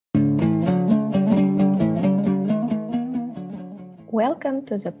Welcome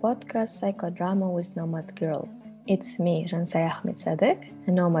to the podcast Psychodrama with Nomad Girl. It's me, Jansay Ahmed Sadek,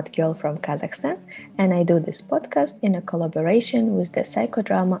 a nomad girl from Kazakhstan, and I do this podcast in a collaboration with the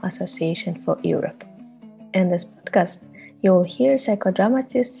Psychodrama Association for Europe. In this podcast, you will hear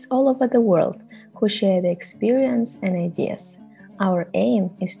psychodramatists all over the world who share their experience and ideas. Our aim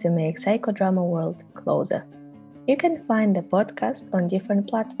is to make psychodrama world closer. You can find the podcast on different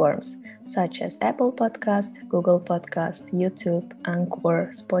platforms such as Apple Podcast, Google Podcast, YouTube,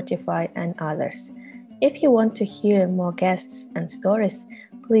 Anchor, Spotify, and others. If you want to hear more guests and stories,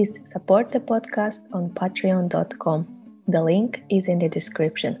 please support the podcast on patreon.com. The link is in the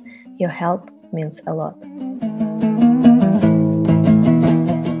description. Your help means a lot.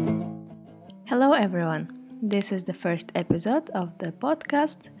 Hello everyone. This is the first episode of the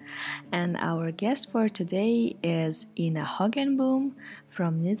podcast, and our guest for today is Ina Hogenboom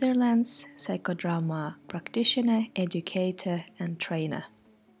from Netherlands, psychodrama practitioner, educator, and trainer.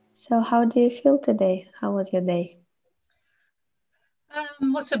 So how do you feel today? How was your day?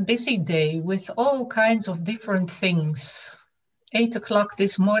 It was a busy day with all kinds of different things. 8 o'clock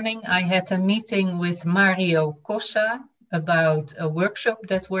this morning, I had a meeting with Mario Cossa about a workshop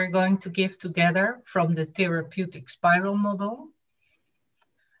that we're going to give together from the therapeutic spiral model.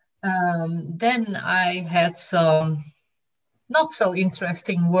 Then I had some not so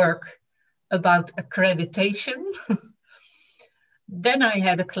interesting work about accreditation. Then I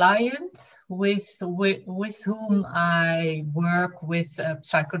had a client with whom I work with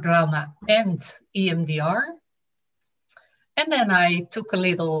psychodrama and EMDR. And then I took a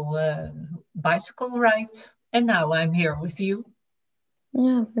little bicycle ride, and now I'm here with you.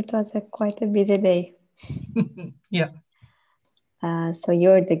 Yeah, it was quite a busy day. Yeah. So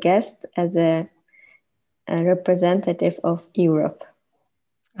you're the guest as a representative of Europe.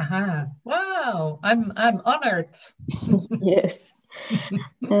 Aha! Wow! I'm honored. Yes.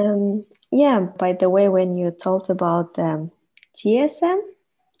 Yeah. By the way, when you talked about TSM,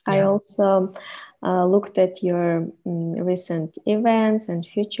 I also looked at your recent events and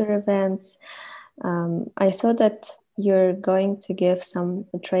future events. I saw that you're going to give some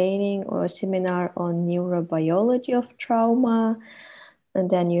training or seminar on neurobiology of trauma. And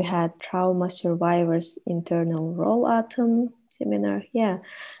then you had trauma survivors internal role atom seminar. Yeah.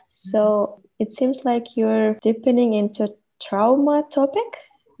 So it seems like you're deepening into trauma topic.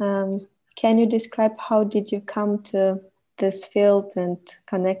 Can you describe how did you come to this field and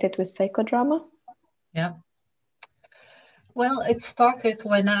connect it with psychodrama? Yeah. Well, it started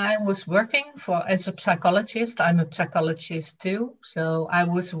when I was working as a psychologist. I'm a psychologist too. So I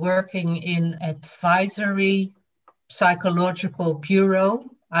was working in advisory psychological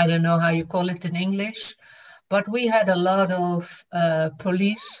bureau. I don't know how you call it in English, but we had a lot of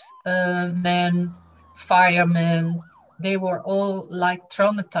police men, firemen. They were all like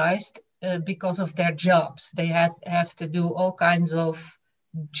traumatized because of their jobs. They have to do all kinds of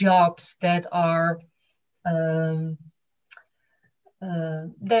jobs that are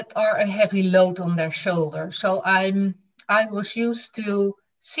a heavy load on their shoulder. So I was used to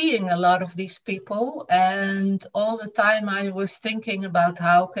seeing a lot of these people, and all the time I was thinking about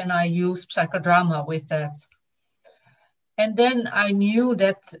how can I use psychodrama with that. And then I knew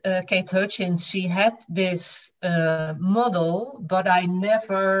that Kate Hutchins, she had this model, but I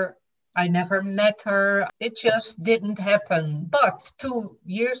never met her. It just didn't happen. But 3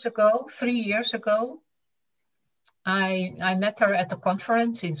 years ago, I met her at a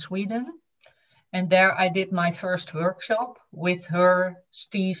conference in Sweden, and there I did my first workshop with her,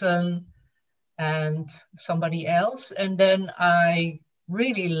 Stephen, and somebody else. And then I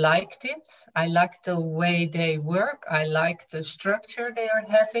really liked it. I liked the way they work. I like the structure they are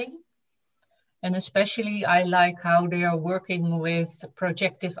having. And especially I like how they are working with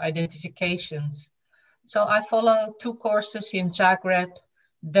projective identifications. So I followed 2 courses in Zagreb.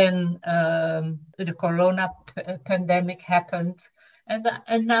 Then the corona pandemic happened.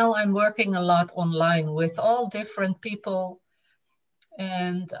 And now I'm working a lot online with all different people.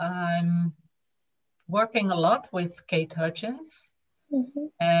 And I'm working a lot with Kate Hutchins. Mm-hmm.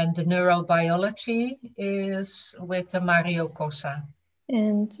 And the neurobiology is with Mario Cossa.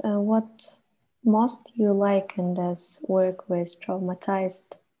 And what most you like in this work with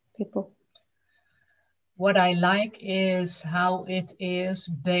traumatized people? What I like is how it is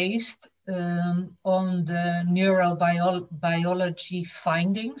based on the neurobiology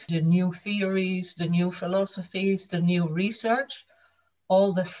findings, the new theories, the new philosophies, the new research.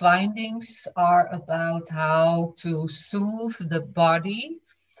 All the findings are about how to soothe the body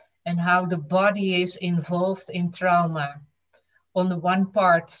and how the body is involved in trauma. On the one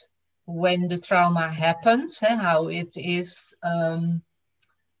part, when the trauma happens, how it is, how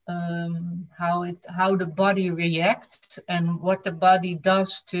the body reacts and what the body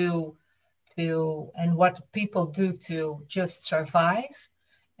does and what people do to just survive.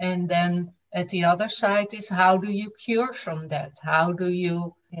 And then at the other side is, how do you cure from that? How do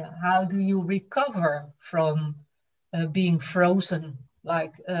you recover from being frozen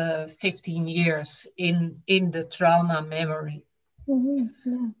like 15 years in the trauma memory? Yeah.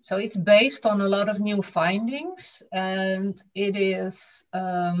 So it's based on a lot of new findings, and it is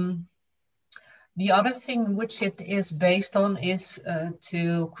the other thing which it is based on is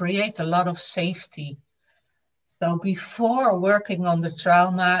to create a lot of safety. So before working on the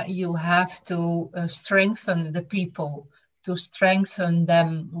trauma, you have to strengthen the people, to strengthen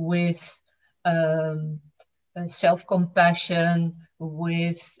them with um, self-compassion,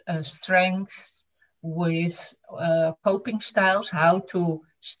 with strength, with coping styles, how to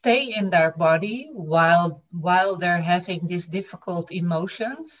stay in their body while they're having these difficult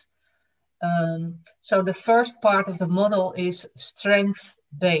emotions. So the first part of the model is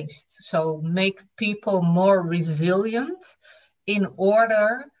strength-based. So make people more resilient in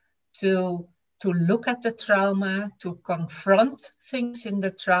order to, to look at the trauma, to confront things in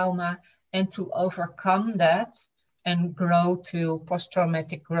the trauma, and to overcome that and grow to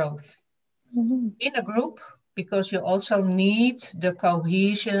post-traumatic growth. In a group, because you also need the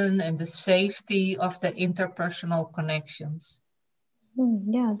cohesion and the safety of the interpersonal connections.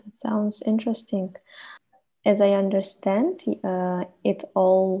 Yeah, that sounds interesting. As I understand, it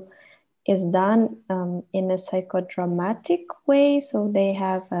all is done in a psychodramatic way. So they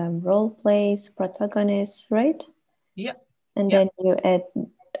have role plays, protagonists, right? Yeah. And then you add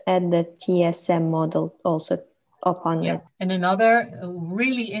the TSM model also upon it. And another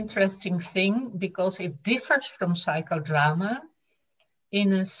really interesting thing, because it differs from psychodrama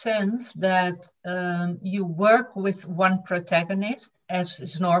in a sense that you work with one protagonist, as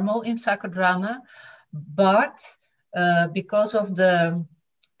is normal in psychodrama, but because of the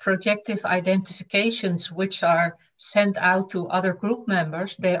projective identifications which are sent out to other group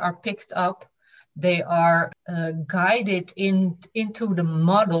members, they are picked up, they are guided into the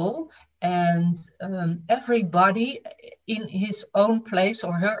model, and everybody in his own place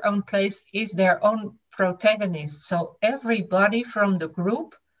or her own place is their own protagonist. So everybody from the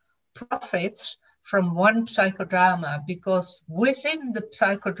group profits from one psychodrama, because within the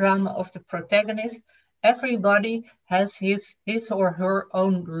psychodrama of the protagonist, everybody has his or her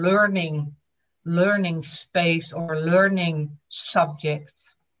own learning space or learning subject.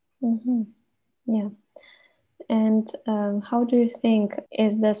 Yeah. And how do you think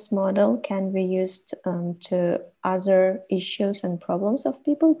is this model can be used to other issues and problems of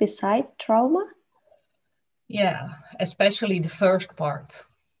people beside trauma? Yeah, especially the first part.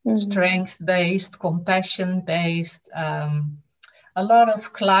 Strength-based, compassion-based. A lot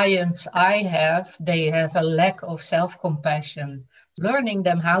of clients I have, they have a lack of self-compassion. Learning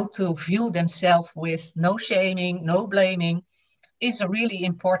them how to view themselves with no shaming, no blaming is a really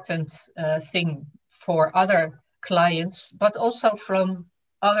important thing for other clients, but also from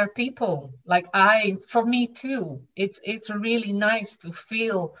other people. Like for me too, it's really nice to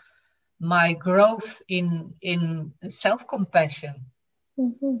feel my growth in self-compassion.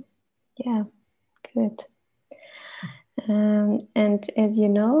 Yeah, good. And as you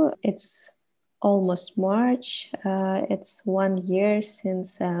know, it's almost March. It's 1 year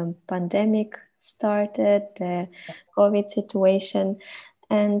since pandemic started, the COVID situation,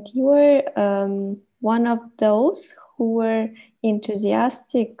 and you were one of those who were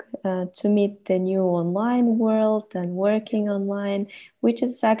enthusiastic to meet the new online world and working online, which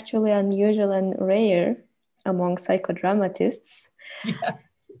is actually unusual and rare among psychodramatists. Yeah.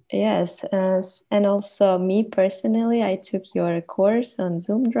 Yes, and also me personally, I took your course on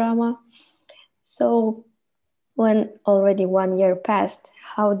Zoom drama. So when already 1 year passed,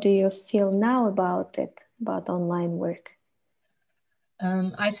 how do you feel now about it, about online work?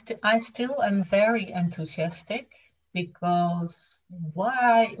 I still am very enthusiastic, because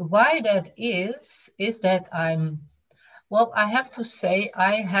why that is that I have to say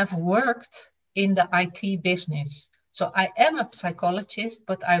I have worked in the IT business. So I am a psychologist,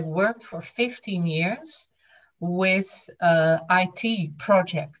 but I worked for 15 years with IT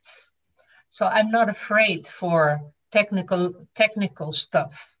projects. So I'm not afraid for technical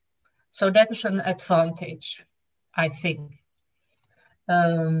stuff. So that is an advantage, I think.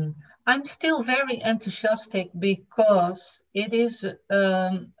 I'm still very enthusiastic, because it is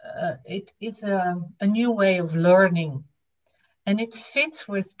a new way of learning, and it fits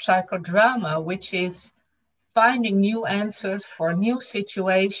with psychodrama, which is finding new answers for new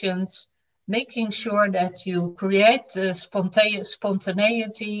situations, making sure that you create the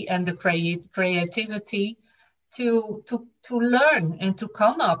spontaneity and the creativity to learn and to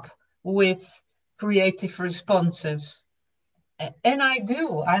come up with creative responses. And I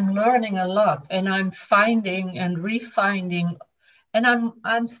do. I'm learning a lot, and I'm finding and refining, and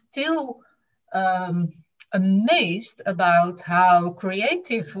I'm still um, amazed about how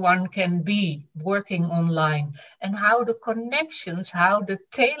creative one can be working online, and how the connections, how the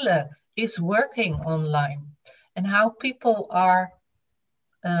tailor is working online, and how people are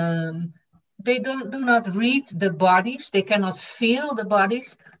they do not read the bodies, they cannot feel the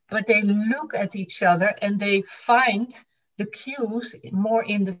bodies, but they look at each other and they find the cues more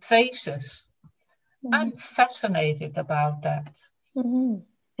in the faces. I'm fascinated about that. Mm-hmm.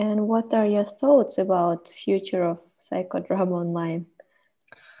 And what are your thoughts about future of psychodrama online?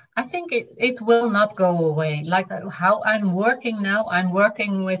 I think it will not go away. Like how I'm working now, I'm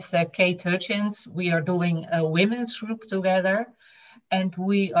working with Kate Hutchins. We are doing a women's group together, and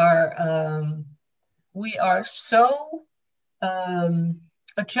we are so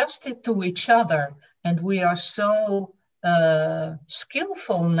adjusted to each other, and we are so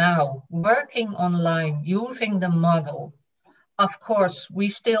skillful now working online using the model. Of course, we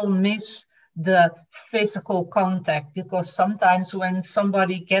still miss the physical contact, because sometimes when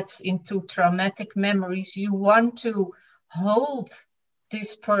somebody gets into traumatic memories, you want to hold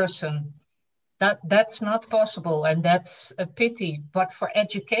this person. That's not possible, and that's a pity. But for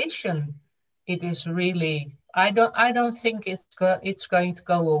education, it is really, I don't think it's going to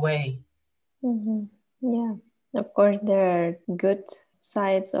go away. Mm-hmm. Yeah, of course, there are good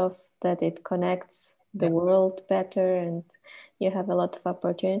sides of that. It connects the Yeah, world better, and you have a lot of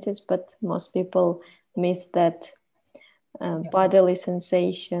opportunities. But most people miss that yeah, bodily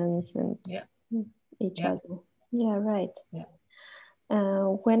sensations and yeah, each yeah, other. Yeah, right. yeah.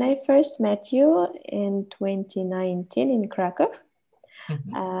 When I first met you in 2019 in Krakow,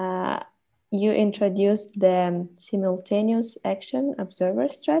 Mhm. uh, you introduced the simultaneous action observer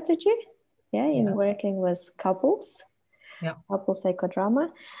strategy, yeah, in Yeah, working with couples, yeah. couple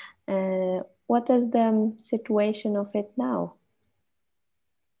psychodrama. What is the situation of it now?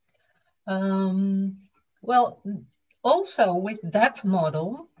 Um, well, also with that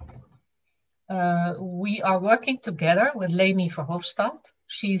model, we are working together with Leni Verhofstadt.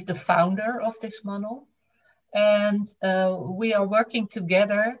 She's the founder of this model. And we are working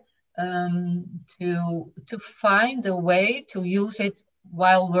together to find a way to use it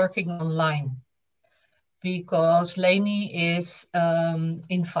while working online. Because Leni is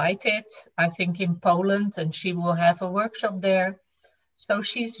invited, I think, in Poland, and she will have a workshop there. So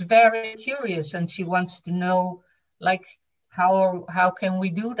she's very curious, and she wants to know, like, how can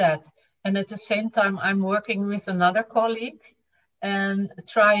we do that? And at the same time, I'm working with another colleague and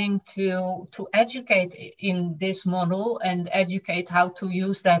trying to educate in this model and educate how to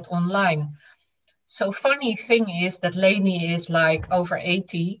use that online. So funny thing is that Leni is like over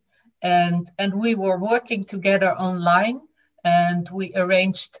 80, and we were working together online, and we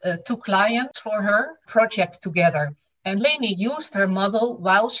arranged two clients for her project together. And Leni used her model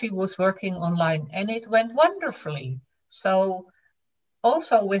while she was working online, and it went wonderfully. So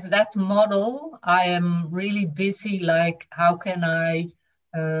also with that model, I am really busy. Like, uh,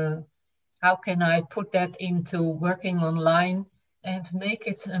 how can I put that into working online and make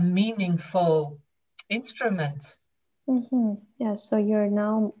it a meaningful instrument? Mm-hmm. Yeah, so you're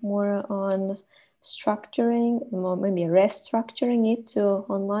now more on structuring, more maybe restructuring it to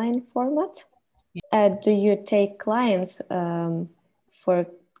online format. Do you take clients for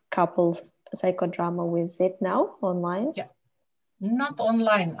couple psychodrama with it now online? Yeah, not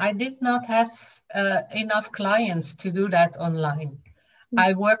online. I did not have enough clients to do that online.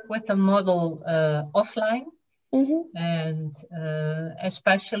 I work with a model offline, Mm-hmm. and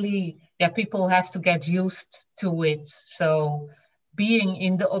especially, yeah, people have to get used to it. So being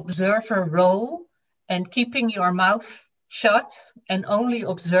in the observer role and keeping your mouth shut and only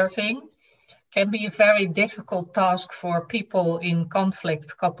observing can be a very difficult task for people in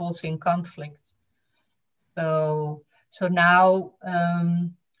conflict, couples in conflict. So now,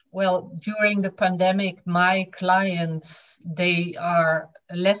 well, during the pandemic, my clients, they are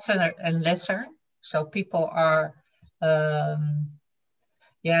lesser and lesser. So people are,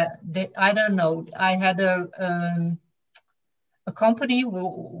 yeah, I don't know. I had a company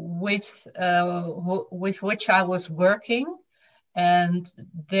with which I was working, and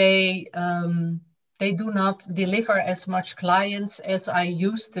they do not deliver as much clients as I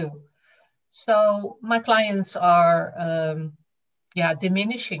used to. So my clients are, yeah,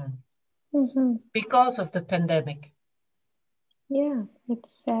 diminishing. because of the pandemic. Yeah,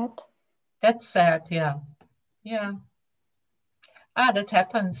 it's sad. That's sad, yeah. Yeah. That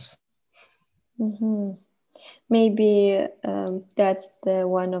happens. Maybe that's the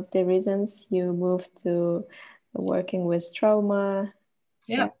one of the reasons you moved to working with trauma.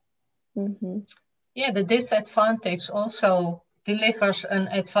 Yeah. Mm-hmm. Yeah, the disadvantage also delivers an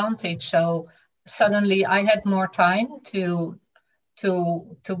advantage. So suddenly I had more time to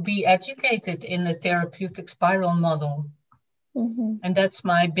be educated in the therapeutic spiral model. Mm-hmm. And that's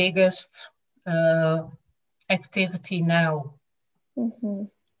my biggest activity now. Mm-hmm.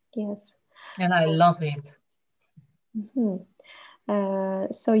 Yes. And I love it.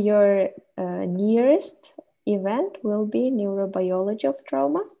 So your nearest event will be neurobiology of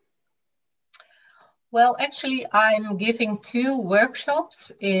trauma? Well, actually, I'm giving 2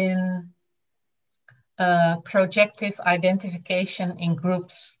 workshops in projective identification in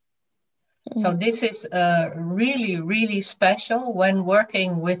groups. So this is really, really special when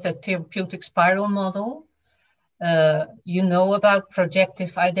working with a therapeutic spiral model. You know about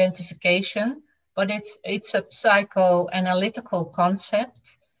projective identification, but it's a psychoanalytical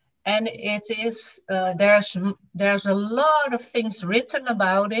concept, and it is there's a lot of things written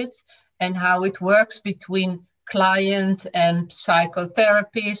about it and how it works between client and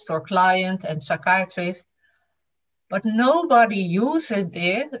psychotherapist or client and psychiatrist. But nobody uses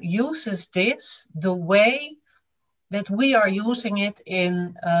this the way that we are using it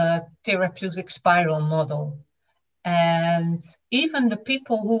in a therapeutic spiral model. And even the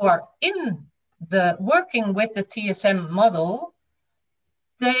people who are in the working with the TSM model,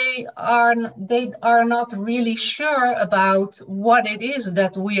 they are not really sure about what it is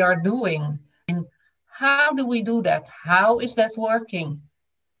that we are doing. How do we do that? How is that working?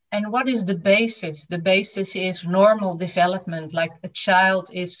 And what is the basis? The basis is normal development, like a child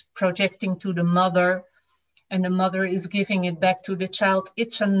is projecting to the mother and the mother is giving it back to the child.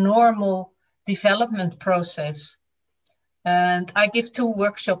 It's a normal development process. And I give 2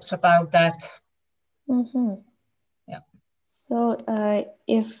 workshops about that. Mm-hmm. Yeah. So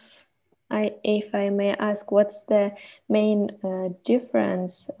if I may ask, what's the main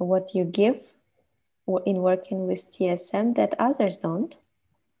difference what you give in working with TSM that others don't?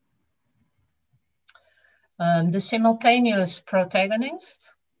 The simultaneous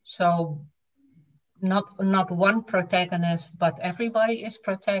protagonist. So not one protagonist, but everybody is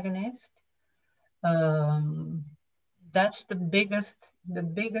protagonist. That's the biggest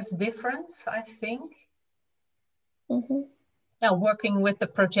difference, I think. Mm-hmm. Now, working with the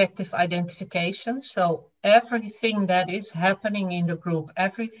projective identification. So everything that is happening in the group,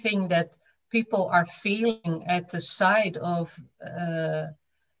 everything that people are feeling at the side of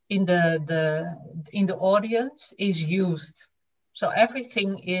in the audience is used. So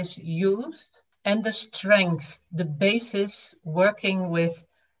everything is used, and the strength, the basis, working with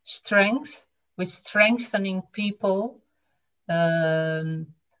strength, with strengthening people,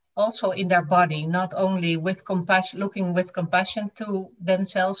 also in their body, not only with compassion, looking with compassion to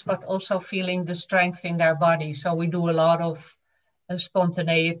themselves, but also feeling the strength in their body. So we do a lot of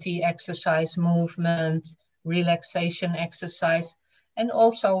spontaneity exercise, movement, relaxation exercise. And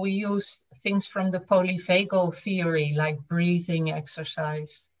also we use things from the polyvagal theory, like breathing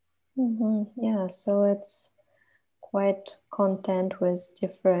exercise. Mm-hmm. Yeah, so it's quite content with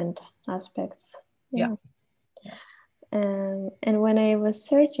different aspects. Yeah. And when I was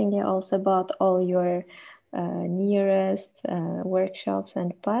searching also about all your nearest workshops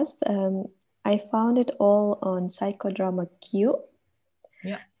and past, I found it all on Psychodrama Q.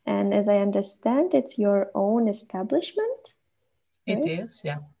 Yeah. And as I understand, it's your own establishment. Right? It is,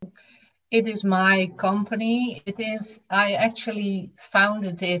 yeah. It is my company. I actually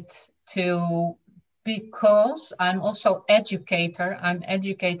founded it because I'm also educator. I'm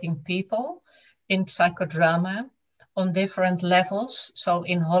educating people in psychodrama on different levels. So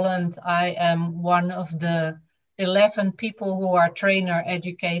in Holland, I am one of the 11 people who are trainer,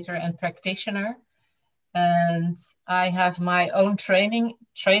 educator, and practitioner. And I have my own training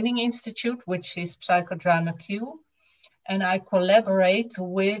institute, which is Psychodrama Q. And I collaborate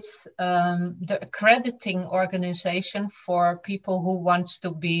with the accrediting organization for people who want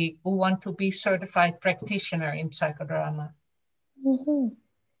to be certified practitioner in psychodrama. Mm-hmm.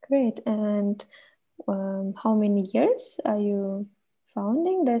 Great. And how many years are you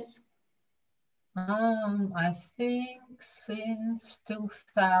founding this? I think since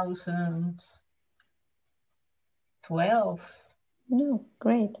 2012. No,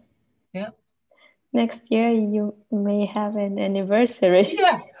 great. Yeah. Next year you may have an anniversary.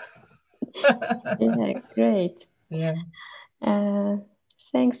 Yeah. Yeah, great. Yeah.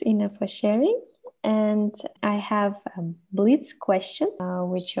 Thanks, Ina, for sharing. And I have blitz questions,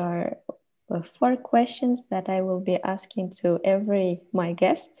 which are 4 questions that I will be asking to every my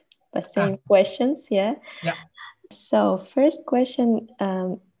guest. The same questions, yeah? Yeah. So first question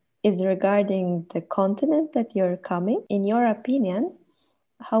is regarding the continent that you're coming. In your opinion,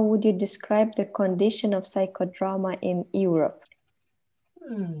 how would you describe the condition of psychodrama in Europe?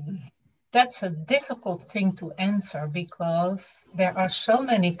 That's a difficult thing to answer because there are so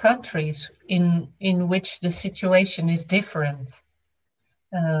many countries in which the situation is different.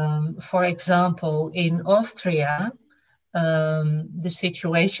 For example, in Austria, the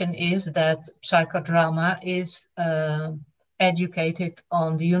situation is that psychodrama is educated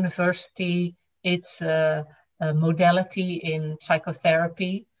on the university. It's a modality in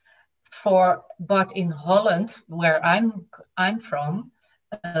psychotherapy. But in Holland, where I'm from,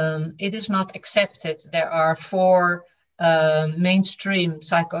 it is not accepted. There are 4 mainstream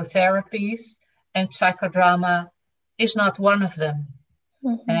psychotherapies, and psychodrama is not one of them.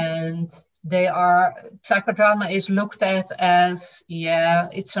 And psychodrama is looked at as,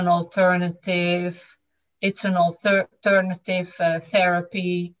 it's an alternative. It's an alternative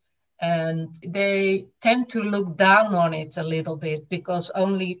therapy. And they tend to look down on it a little bit because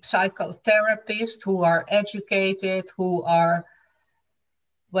only psychotherapists who are educated, we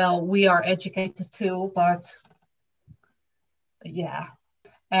are educated too, but yeah.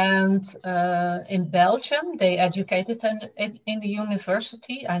 And in Belgium, they educated in the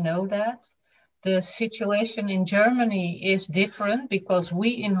university. I know that. The situation in Germany is different because we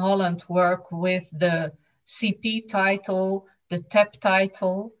in Holland work with the CP title, the TEP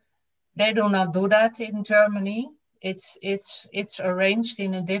title. They do not do that in Germany. It's arranged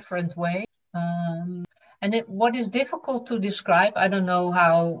in a different way. What is difficult to describe, I don't know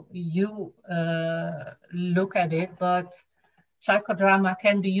how you look at it, but psychodrama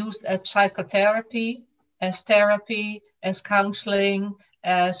can be used as psychotherapy, as counseling,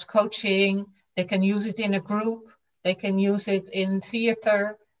 as coaching. They can use it in a group. They can use it in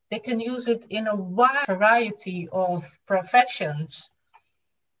theater. They can use it in a wide variety of professions.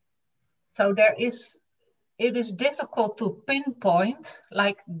 So it is difficult to pinpoint,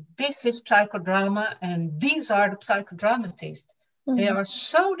 like, this is psychodrama and these are the psychodramatists. They are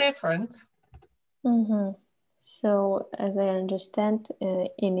so different. So, as I understand,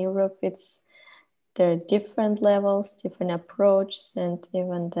 in Europe, there are different levels, different approaches, and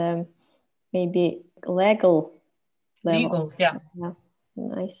even the maybe legal levels. Legal, yeah.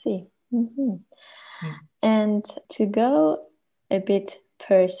 I see. And to go a bit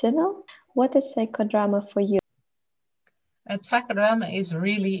personal, what is psychodrama for you? Psychodrama is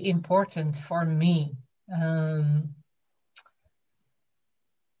really important for me.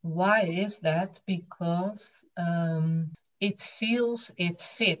 Why is that? Because it fits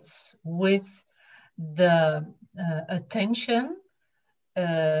with the attention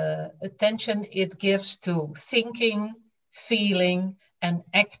it gives to thinking, feeling, and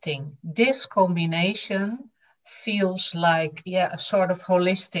acting. This combination feels like, a sort of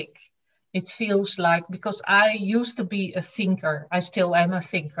holistic. It feels like, because I used to be a thinker, I still am a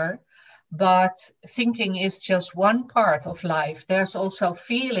thinker, but thinking is just one part of life. There's also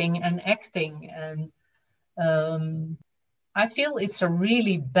feeling and acting, and I feel it's a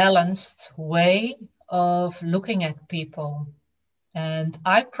really balanced way of looking at people. And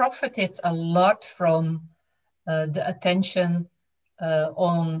I profited a lot from the attention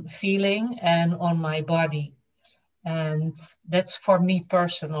on feeling and on my body. And that's for me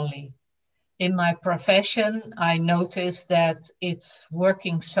personally. In my profession, I noticed that it's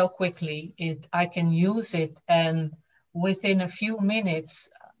working so quickly. I can use it, and within a few minutes,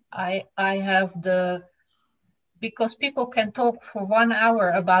 I have because people can talk for 1 hour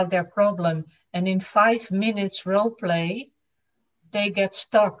about their problem, and in 5 minutes role play, they get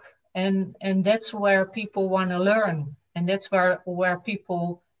stuck. And that's where people want to learn. And that's where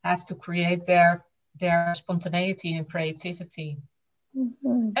people have to create their spontaneity and creativity.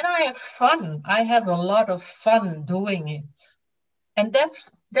 And I have fun. I have a lot of fun doing it. And that's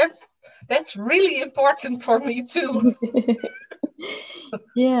really important for me too.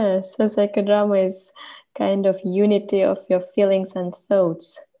 Yeah, so psychodrama is kind of unity of your feelings and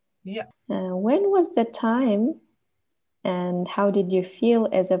thoughts. Yeah. When was the time and how did you feel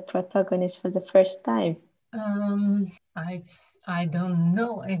as a protagonist for the first time? I don't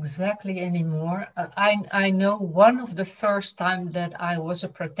know exactly anymore. I know one of the first time that I was a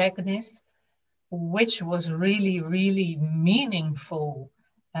protagonist, which was really, really meaningful.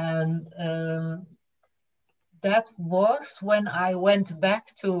 And that was when I went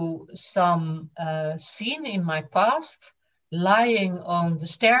back to some scene in my past lying on the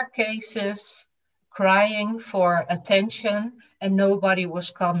staircases, crying for attention, and nobody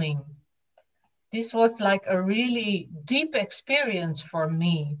was coming. This was like a really deep experience for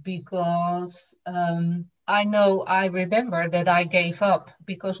me because I remember that I gave up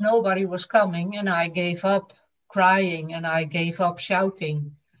because nobody was coming, and I gave up crying and I gave up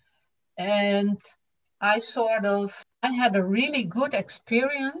shouting. And I had a really good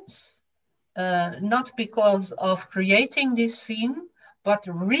experience, not because of creating this scene, but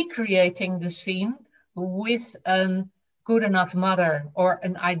recreating the scene with a good enough mother or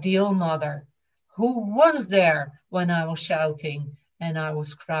an ideal mother who was there when I was shouting and I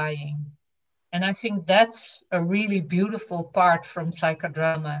was crying. And I think that's a really beautiful part from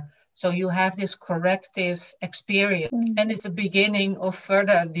psychodrama. So you have this corrective experience, and it's the beginning of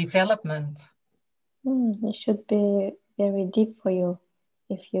further development. It should be very deep for you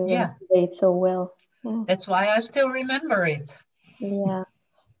if you remember it so well. Yeah. That's why I still remember it. Yeah,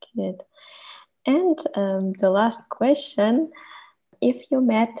 good. And the last question, if you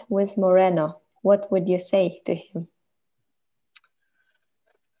met with Moreno, what would you say to him?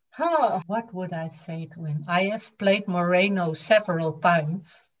 Oh, what would I say to him? I have played Moreno several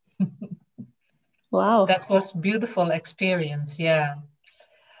times. Wow. That was a beautiful experience, yeah.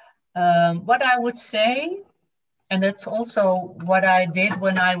 What I would say, and that's also what I did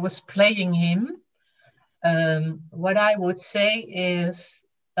when I was playing him, what I would say is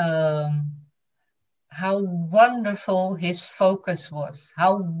how wonderful his focus was,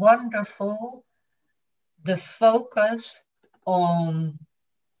 how wonderful the focus on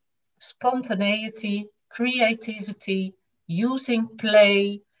spontaneity, creativity, using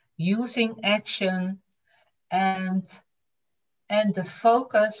play, using action, and the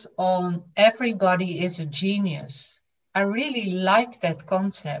focus on everybody is a genius. I really like that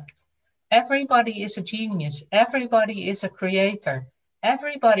concept. Everybody is a genius. Everybody is a creator.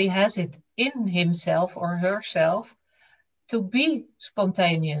 Everybody has it in himself or herself to be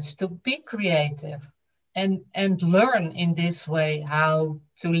spontaneous, to be creative, and learn in this way how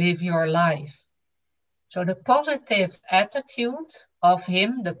to live your life. So the positive attitude of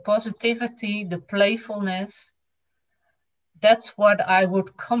him, the positivity, the playfulness, that's what I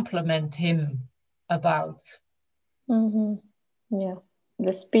would compliment him about. Mm-hmm. Yeah,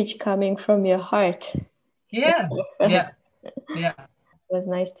 the speech coming from your heart. Yeah. It was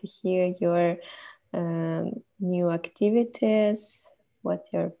nice to hear your new activities, what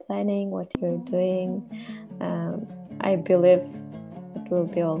you're planning, what you're doing. I believe it will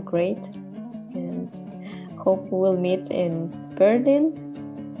be all great, and hope we'll meet in Berlin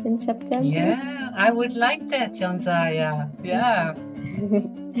in September. Yeah, I would like that, Janzaya. Yeah.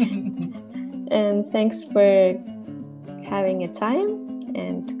 And thanks for having a time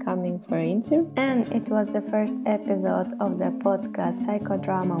and coming for an interview. And it was the first episode of the podcast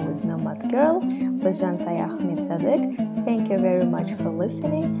Psychodrama with Nomad Girl with Janzaya Ahmedsadek. Thank you very much for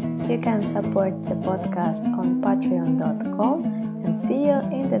listening. You can support the podcast on patreon.com, and see you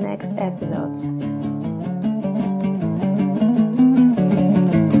in the next episodes.